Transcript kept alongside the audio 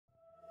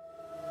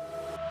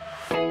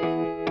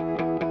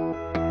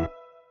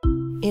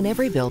In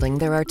every building,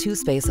 there are two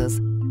spaces,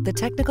 the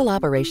technical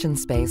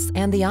operations space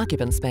and the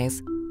occupant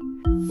space.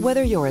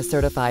 Whether you're a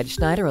certified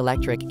Schneider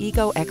Electric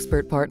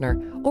EcoXpert partner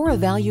or a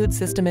valued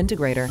system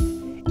integrator,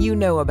 you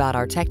know about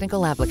our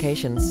technical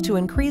applications to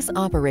increase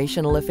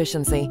operational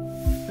efficiency.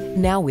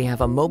 Now we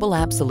have a mobile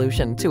app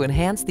solution to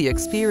enhance the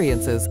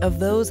experiences of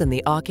those in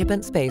the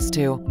occupant space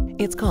too.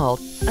 It's called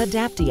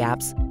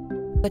AdaptiApps,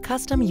 the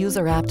custom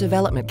user app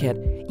development kit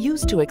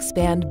used to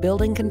expand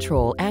building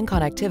control and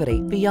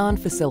connectivity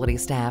beyond facility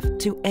staff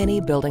to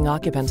any building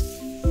occupant.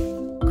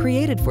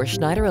 Created for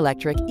Schneider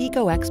Electric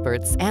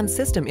EcoXperts and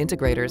system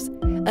integrators,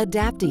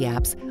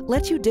 AdaptiApps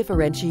lets you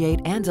differentiate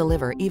and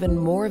deliver even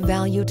more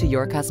value to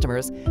your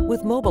customers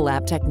with mobile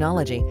app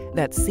technology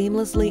that's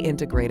seamlessly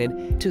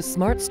integrated to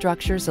smart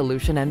structure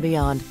solution and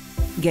beyond.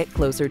 Get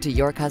closer to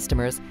your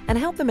customers and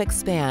help them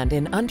expand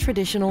in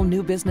untraditional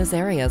new business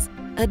areas.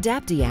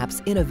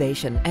 AdaptiApps'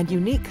 innovation and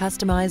unique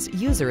customized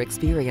user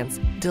experience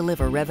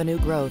deliver revenue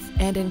growth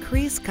and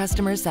increase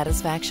customer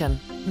satisfaction.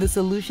 The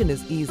solution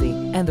is easy,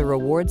 and the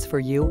rewards for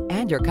you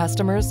and your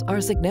customers are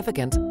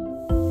significant.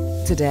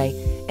 Today,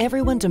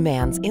 everyone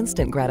demands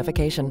instant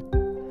gratification.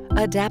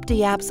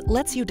 AdaptiApps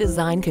lets you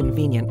design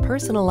convenient,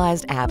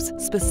 personalized apps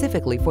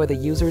specifically for the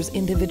user's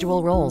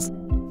individual roles.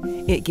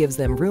 It gives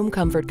them room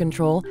comfort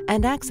control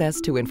and access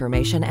to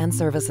information and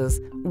services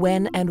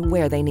when and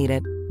where they need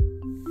it.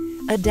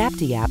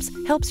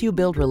 AdaptiApps helps you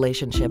build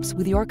relationships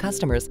with your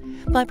customers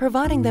by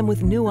providing them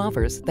with new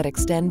offers that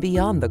extend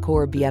beyond the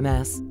core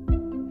BMS.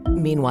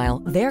 Meanwhile,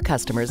 their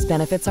customers'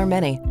 benefits are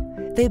many.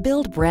 They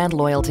build brand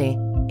loyalty,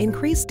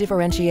 increase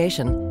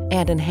differentiation,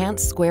 and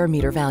enhance square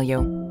meter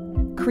value.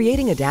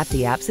 Creating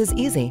AdaptiApps is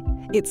easy.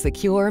 It's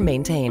secure,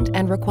 maintained,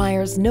 and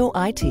requires no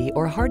IT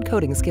or hard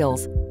coding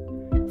skills.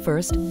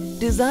 First,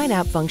 design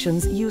app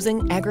functions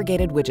using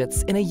aggregated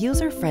widgets in a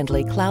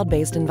user-friendly,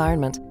 cloud-based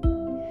environment.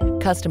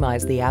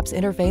 Customize the app's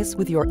interface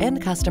with your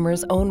end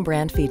customer's own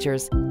brand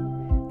features.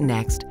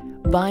 Next,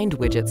 bind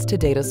widgets to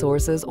data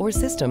sources or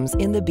systems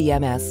in the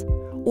BMS,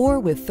 or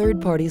with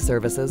third-party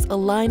services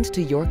aligned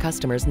to your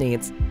customer's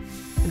needs.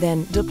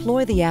 Then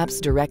deploy the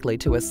apps directly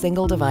to a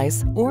single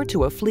device or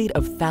to a fleet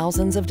of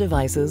thousands of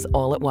devices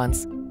all at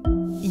once.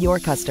 Your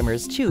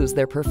customers choose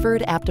their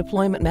preferred app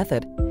deployment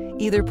method,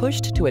 either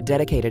pushed to a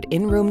dedicated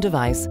in-room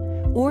device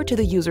or to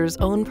the user's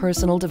own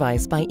personal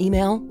device by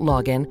email,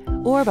 login,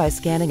 or by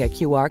scanning a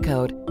QR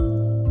code.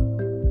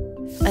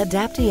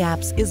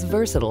 AdaptiApps is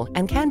versatile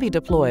and can be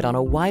deployed on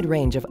a wide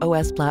range of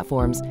OS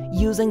platforms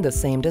using the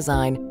same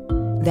design.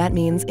 That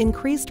means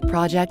increased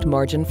project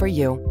margin for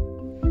you.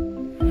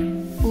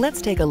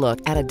 Let's take a look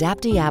at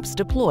AdaptiApps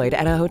deployed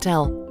at a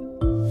hotel.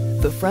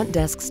 The front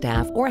desk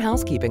staff or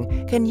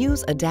housekeeping can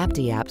use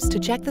AdaptiApps to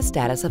check the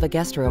status of a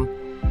guest room.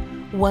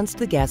 Once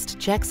the guest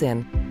checks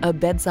in, a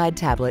bedside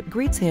tablet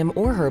greets him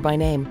or her by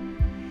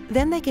name.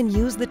 Then they can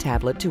use the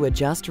tablet to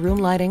adjust room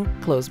lighting,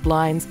 close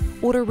blinds,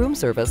 order room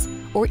service,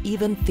 or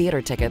even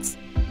theater tickets.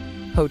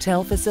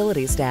 Hotel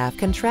facility staff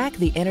can track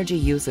the energy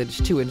usage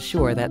to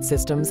ensure that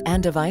systems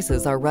and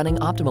devices are running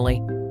optimally.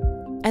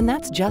 And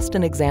that's just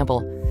an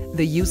example.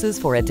 The uses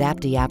for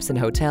AdaptiApps in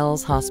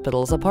hotels,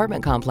 hospitals,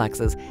 apartment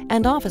complexes,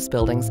 and office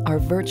buildings are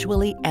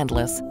virtually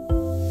endless.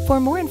 For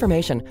more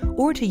information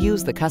or to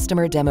use the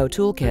customer demo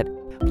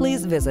toolkit,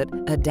 please visit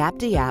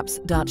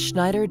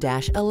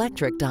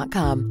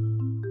adaptiapps.schneider-electric.com.